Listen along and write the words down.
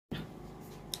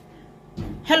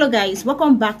Hello guys,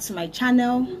 welcome back to my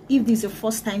channel. If this is your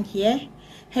first time here,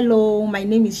 hello, my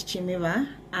name is Chimera,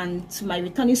 and to my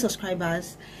returning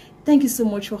subscribers, thank you so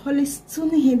much for always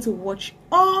tuning in to watch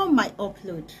all my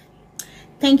upload.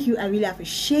 Thank you, I really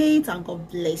appreciate, and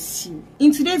God bless you.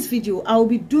 In today's video, I will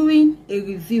be doing a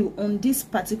review on this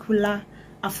particular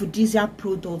aphrodisiac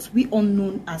product we all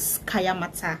known as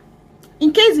Kayanmata.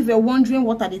 In case if you're wondering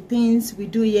what are the things we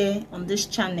do here on this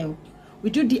channel, we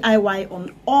do DIY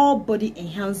on all body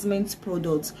enhancement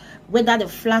products, whether the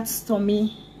flat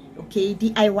tummy, okay,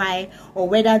 DIY, or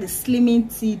whether the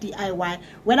slimming tea DIY,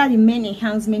 whether the men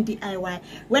enhancement DIY,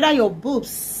 whether your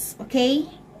boobs, okay,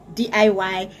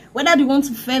 DIY, whether you want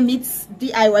to firm it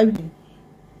DIY,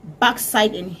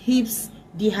 backside and hips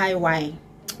DIY.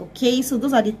 Okay, so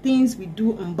those are the things we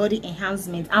do on body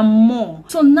enhancement and more.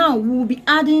 So now we will be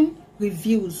adding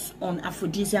reviews on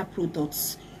aphrodisiac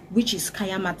products, which is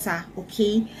Kayanmata.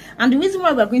 Okay, and the reason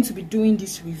why we're going to be doing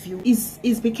this review is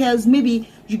because maybe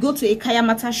you go to a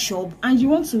Kayanmata shop and you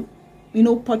want to, you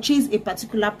know, purchase a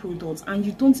particular product and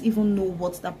you don't even know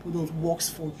what that product works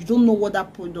for. You don't know what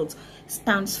that product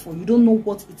stands for. You don't know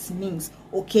what it means.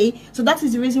 Okay, so that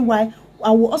is the reason why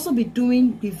I will also be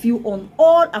doing review on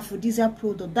all aphrodisiac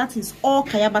products, that is all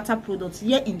Kayanmata products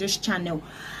here in this channel.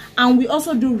 And we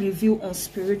also do review on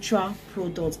spiritual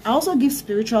products. I also give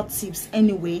spiritual tips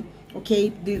anyway, okay,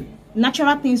 the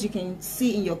natural things you can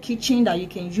see in your kitchen that you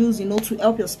can use, you know, to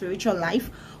help your spiritual life.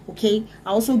 Okay, I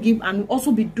also give, and we'll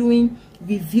also be doing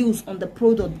reviews on the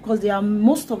product, because there are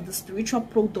most of the spiritual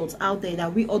products out there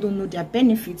that we all don't know their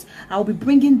benefits. I'll be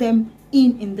bringing them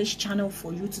in this channel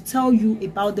for you to tell you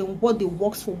about them, what they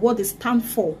work for, what they stand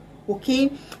for.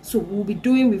 Okay, so we'll be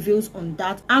doing reviews on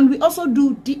that, and we also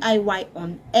do DIY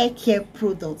on hair care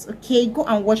products. Okay, go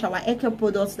and watch our hair care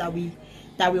products that we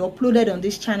uploaded on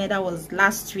this channel. That was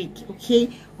last week.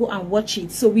 Okay, go and watch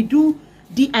it. So we do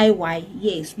DIY,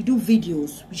 yes, we do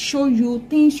videos, we show you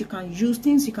things you can use,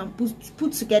 things you can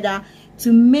put together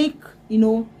to make, you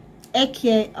know, hair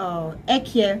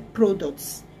care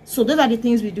products. So those are the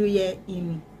things we do here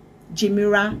in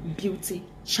Gemira Beauty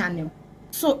channel.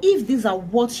 So if these are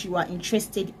what you are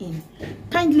interested in,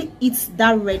 kindly hit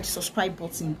that red subscribe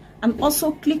button and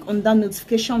also click on that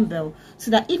notification bell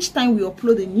so that each time we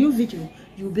upload a new video,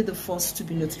 you will be the first to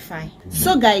be notified.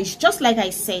 So guys, just like I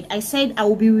said I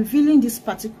will be revealing this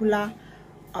particular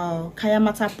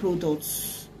Kayanmata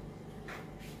products,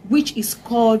 which is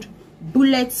called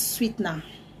bullet sweetener.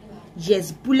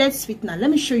 Yes, bullet sweetener.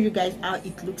 Let me show you guys how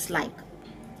it looks like.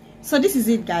 So this is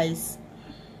it, guys.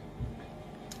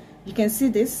 You can see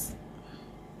this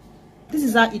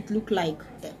is how it look like.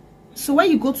 So when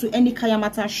you go to any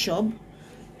Kayanmata shop,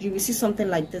 you will see something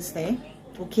like this there.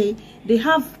 Okay, they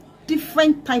have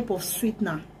different type of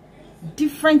sweetener,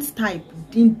 different type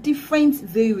in different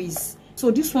varies.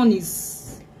 So this one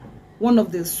is one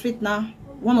of the sweetener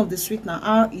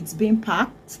how it's being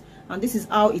packed, and this is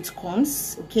how it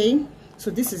comes. Okay,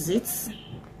 so this is it.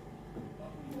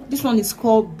 This one is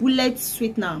called bullet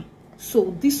sweetener.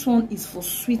 So this one is for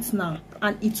sweetener,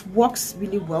 and it works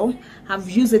really well. I've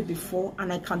used it before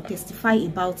and I can testify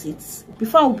about it.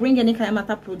 Before I bring any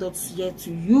Kayanmata products here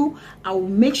to you, I will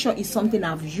make sure it's something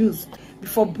I've used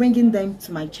before bringing them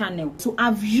to my channel. So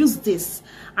I've used this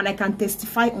and I can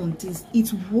testify on this.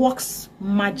 It works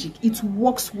magic. It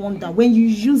works wonder. When you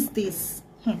use this,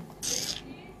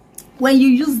 when you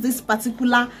use this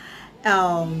particular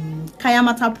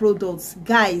Kayanmata products,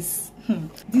 guys,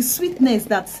 the sweetness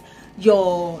that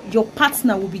your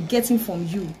partner will be getting from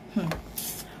you,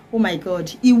 oh my God,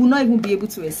 he will not even be able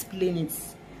to explain it.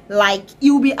 Like, he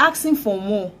will be asking for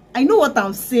more. I know what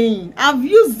I'm saying. I've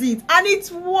used it and it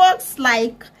works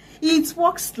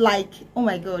like, oh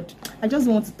my God, I just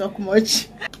don't want to talk much.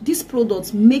 This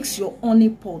product makes your honey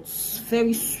pots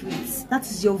very sweet. That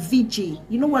is your VJ,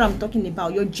 you know what I'm talking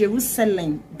about, your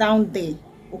Jerusalem down there.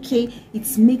 Okay,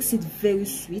 it makes it very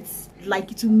sweet.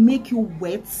 Like, it will make you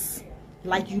wet.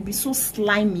 Like, you'll be so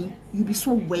slimy, you'll be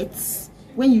so wet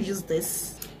when you use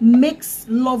this. Makes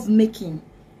love making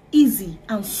easy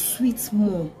and sweet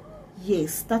more.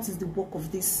 Yes, that is the work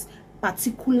of this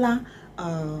particular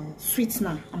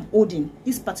sweetener I'm holding.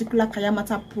 This particular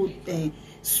Kayanmata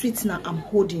sweetener I'm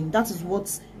holding. That is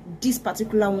what this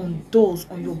particular one does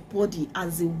on your body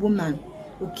as a woman.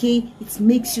 Okay, it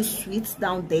makes you sweet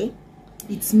down there.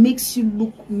 It makes you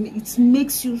look, it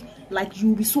makes you like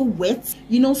you'll be so wet.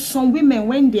 You know, some women,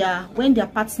 when their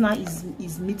partner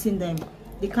is meeting them,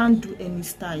 they can't do any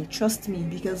style. Trust me,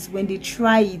 because when they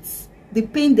try it, the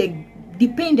pain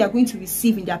they are going to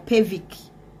receive in their pelvic,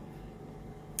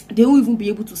 they won't even be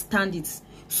able to stand it.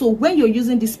 So when you're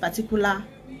using this particular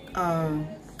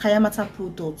Kayanmata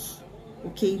products,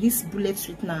 Okay, this bullet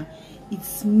sweetener,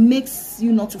 it makes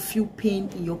you not to feel pain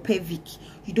in your pelvic.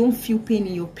 You don't feel pain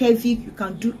in your pelvic. You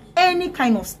can do any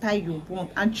kind of style you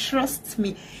want, and trust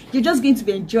me, you're just going to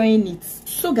be enjoying it.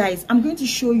 So guys, I'm going to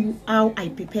show you how I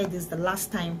prepared this the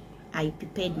last time I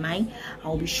prepared mine.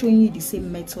 I'll be showing you the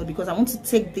same method because I want to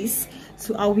take this,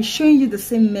 so I'll be showing you the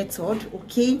same method.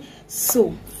 Okay,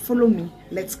 so follow me,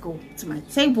 let's go to my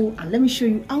table and let me show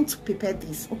you how to prepare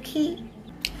this. Okay,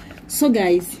 so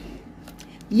guys,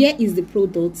 here is the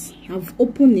product. I've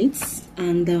opened it,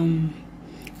 and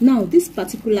now this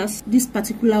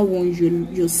particular one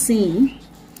you're seeing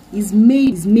is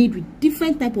made with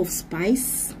different type of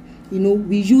spice, you know,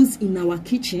 we use in our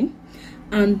kitchen,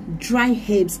 and dry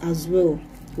herbs as well.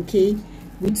 Okay,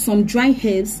 with some dry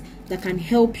herbs that can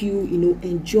help you, you know,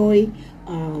 enjoy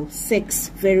sex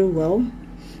very well.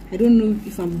 I don't know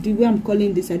if the way I'm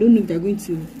calling this, I don't know if they're going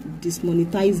to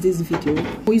demonetize this video,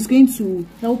 but it's going to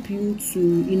help you to,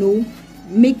 you know,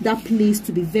 make that place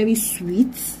to be very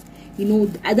sweet. You know,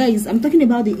 that is, I'm talking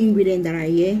about the ingredients that are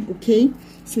here. Okay,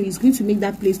 so it's going to make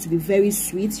that place to be very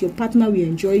sweet. Your partner will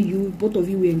enjoy you, both of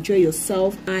you will enjoy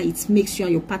yourself, and it makes you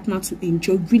and your partner to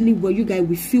enjoy really well. You guys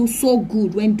will feel so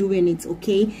good when doing it.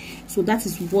 Okay, so that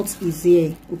is what is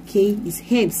here. Okay, it's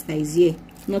herbs that is here,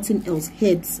 nothing else.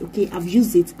 Herbs. Okay, I've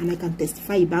used it and I can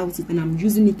testify about it, and I'm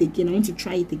using it again. I want to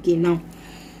try it again now.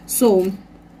 So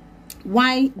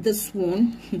why this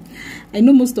one? I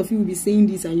know most of you will be saying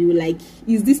this and you will like,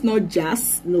 is this not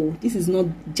jazz? No, this is not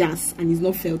jazz, and it's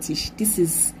not feltish. This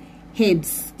is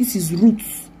herbs. This is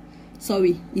roots.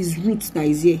 Sorry, is roots that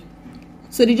is here.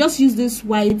 So they just use this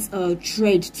white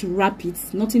thread to wrap it.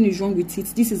 Nothing is wrong with it.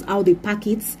 This is how they pack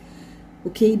it.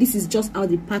 Okay, this is just how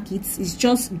they pack it. It's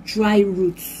just dry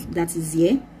roots that is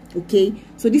here. Okay,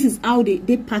 so this is how they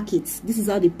pack it. This is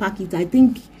how they pack it. I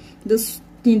think this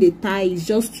thing they tie is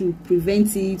just to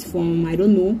prevent it from, I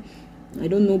don't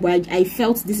know, but I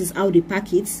felt this is how they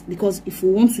pack it, because if we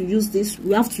want to use this,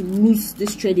 we have to lose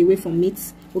this thread away from it.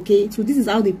 Okay, so this is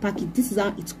how they pack it. This is how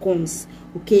it comes.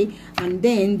 Okay, and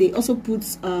then they also put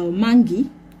mangi.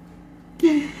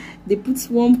 They put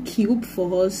 1 cube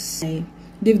for us.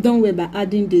 They've done well by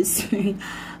adding this.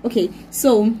 Okay,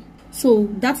 so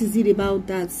that is it about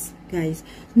that, guys.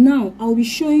 Now I'll be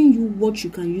showing you what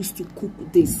you can use to cook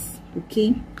this.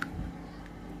 Okay,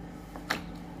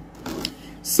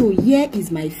 so here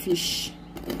is my fish.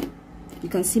 You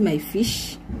can see my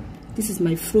fish. This is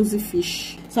my frozen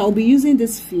fish. So I'll be using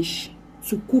this fish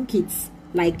to cook it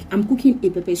like I'm cooking a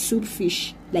pepper soup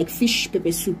fish, like fish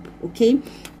pepper soup. Okay,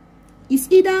 it's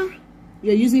either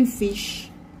you're using fish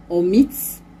or meat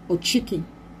or chicken.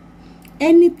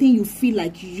 Anything you feel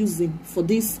like using for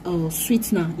this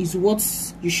sweetener is what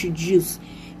you should use.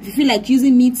 If you feel like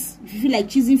using meat, if you feel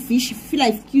like using fish, if you feel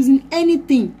like using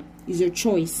anything, is your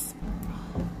choice.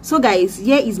 So guys,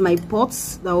 here is my pot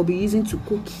that I'll be using to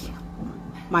cook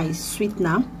my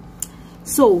sweetener.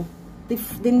 So the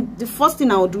first thing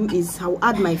I'll do is I'll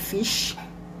add my fish.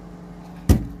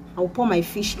 I'll pour my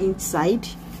fish inside.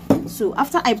 So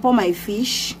after I pour my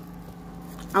fish,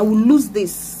 I will lose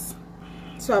this.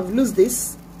 So I've loosed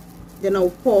this. Then I'll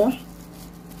pour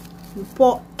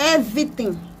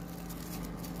everything.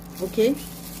 Okay,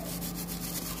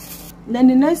 then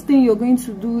the next thing you're going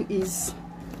to do is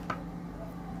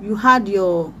you add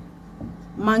your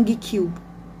mangi cube,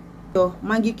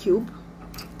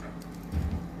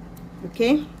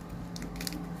 okay.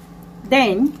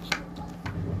 Then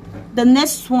the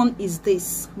next one is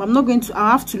this, but I'm not going to, I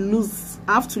have to lose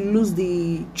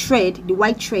the thread, the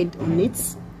white thread on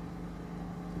it.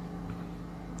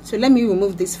 So let me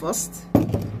remove this first.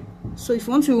 So if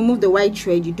you want to remove the white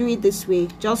thread, you do it this way.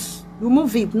 Just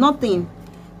remove it, nothing.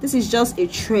 This is just a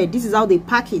thread. This is how they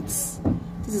pack it.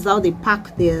 This is how they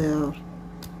pack this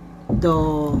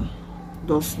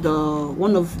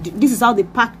is how they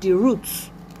pack the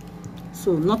roots.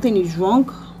 So nothing is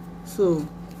wrong. So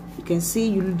you can see,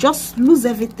 you just lose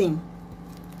everything.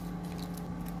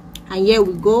 And here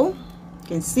we go. You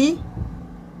can see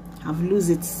I've lost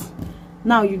it.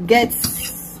 Now you get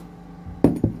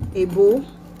a bowl.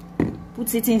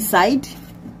 Put it inside.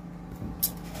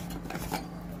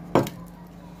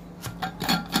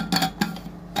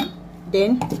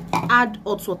 Then add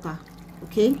hot water.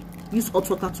 Okay, use hot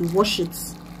water to wash it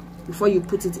before you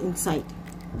put it inside.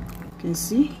 You can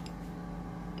see.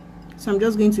 So I'm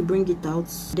just going to bring it out,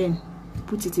 then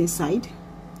put it inside.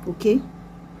 Okay,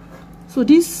 so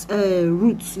this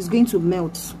root is going to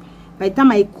melt by the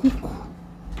time I cook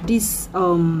this.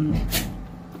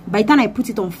 By the time I put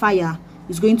it on fire,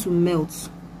 it's going to melt.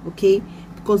 Okay,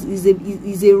 because it's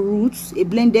a root, a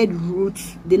blended root.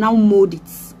 They now mold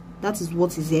it. That is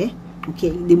what is here. Okay,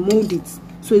 they mold it,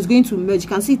 so it's going to melt. You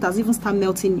can see it has even started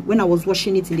melting when I was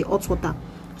washing it in the hot water.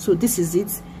 So this is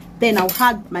it. Then I'll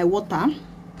add my water.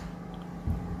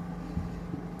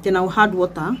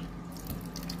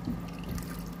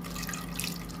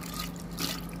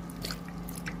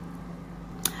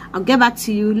 I'll get back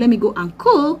to you. Let me go and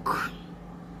cook.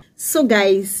 So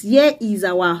guys, here is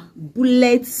our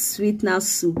bullet sweetener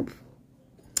soup.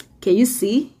 Can you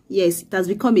see? Yes, it has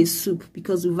become a soup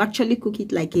because we've actually cooked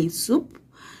it like a soup.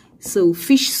 So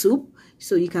fish soup.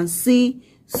 So you can see.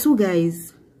 So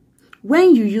guys,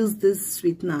 when you use this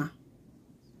sweetener,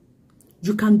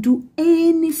 you can do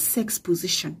any sex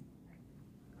position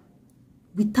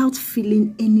without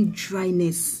feeling any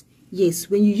dryness. Yes,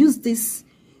 when you use this,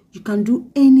 you can do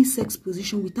any sex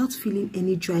position without feeling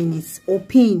any dryness or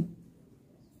pain.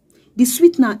 The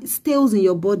sweetener stays in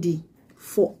your body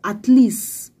for at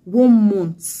least 1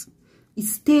 month. It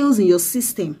stays in your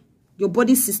system, your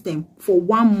body system, for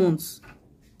 1 month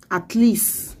at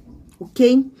least.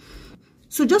 Okay,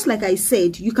 so just like I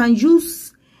said, you can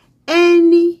use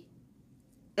anything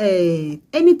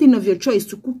of your choice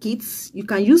to cook it. You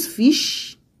can use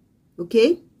fish,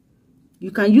 okay,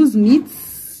 you can use meat,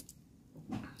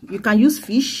 you can use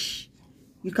fish,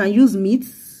 you can use meat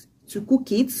to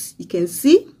cook it. You can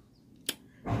see.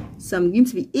 So I'm going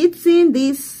to be eating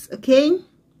this, okay.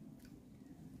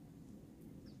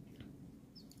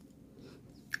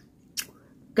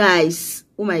 Guys,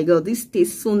 oh my god, this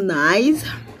tastes so nice.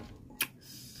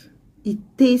 It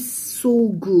tastes so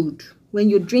good. When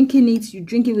you're drinking it, you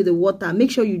drink it with the water.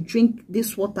 Make sure you drink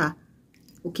this water,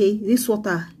 okay. This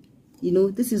water, you know,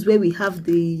 this is where we have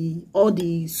all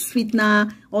the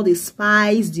sweetener, all the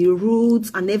spice, the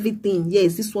roots and everything.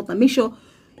 Yes, this water. Make sure,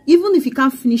 even if you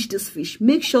can't finish this fish,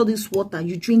 make sure this water,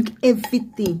 you drink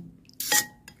everything.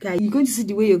 Guys, you're going to see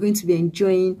the way you're going to be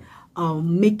enjoying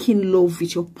making love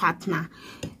with your partner.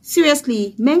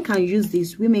 Seriously, men can use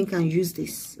this, women can use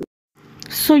this.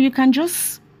 So you can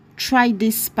just try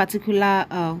this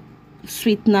particular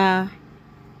sweetener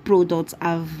product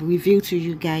I've revealed to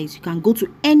you guys. You can go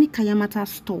to any Kayanmata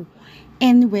store,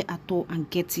 anywhere at all, and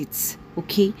get it,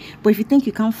 okay. But if you think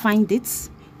you can't find it,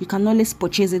 you can always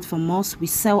purchase it from us. We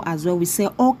sell as well. We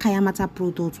sell all Kayanmata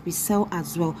products. We sell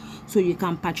as well, so you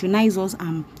can patronize us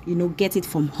and, you know, get it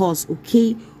from us,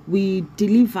 okay. We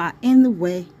deliver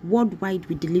anywhere worldwide.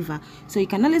 We deliver, so you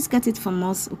can always get it from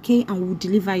us, okay, and we'll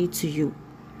deliver it to you.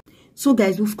 So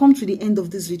guys, we've come to the end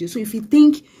of this video. So if you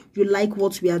think you like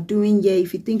what we are doing here,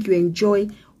 if you think you enjoy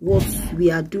what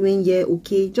we are doing here,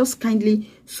 okay, just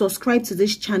kindly subscribe to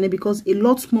this channel because a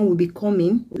lot more will be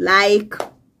coming. Like,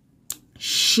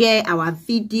 share our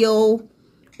video,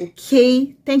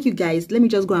 okay. Thank you guys. Let me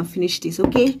just go and finish this,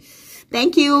 okay.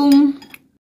 Thank you.